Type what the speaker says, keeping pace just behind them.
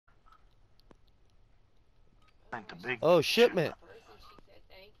Ain't the big. Oh, shipment.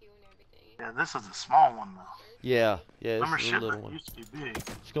 Yeah, this is a small one though. Yeah, yeah, Remember, this is a little shipment one. used to be big.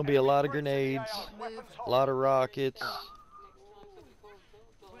 It's gonna be a lot of grenades, a lot of rockets.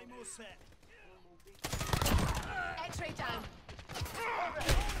 X-ray down.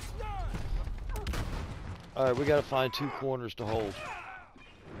 All right, we gotta find 2 corners to hold.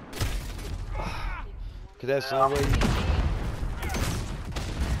 Cause that's the only way.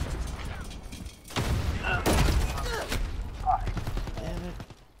 Damn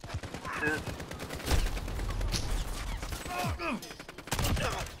it.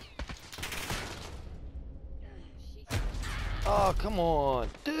 Oh, come on,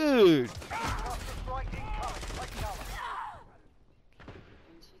 dude.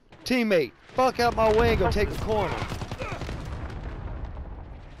 Teammate, fuck out my way and go take a corner.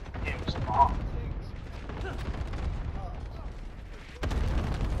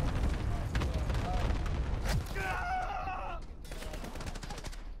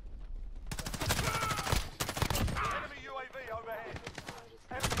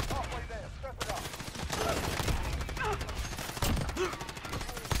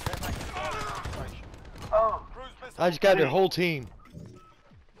 Oh, I just got their whole team.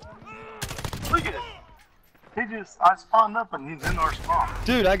 look at it. I spawned up and he's in our spawn.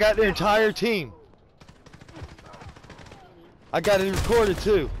 Dude, I got their entire team. I got it recorded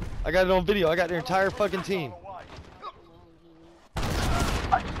too. I got it on video. I got their entire fucking team.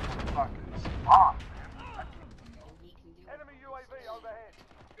 I just fucking spawned.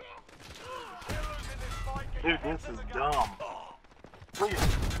 Dude, this is dumb. Look at it.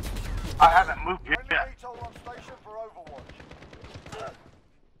 I haven't moved yet.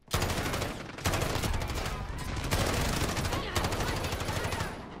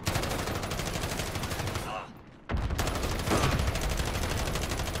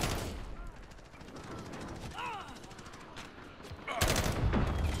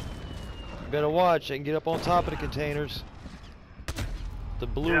 You better watch. I can get up on top of the containers. The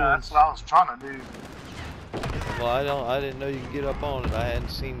blue Yeah, ones. that's what I was trying to do. Well, I didn't know you could get up on it. I hadn't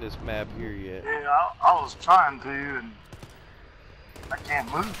seen this map here yet. Yeah, I was trying to, and I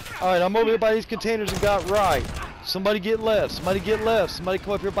can't move. All right, I'm over here by these containers and got right. Somebody get left. Somebody get left. Somebody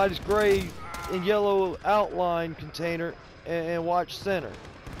come up here by this gray and yellow outline container and watch center.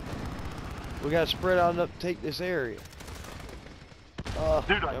 We got to spread out enough to take this area. Dude,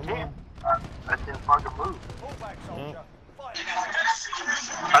 I never can't. mind. I can't fucking move. No,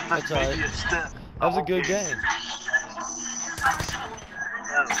 I That's just all made right. you a step. that was a good game.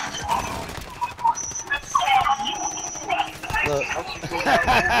 Look.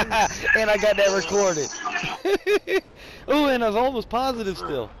 And I got that recorded. Ooh, and I was almost positive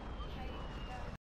still.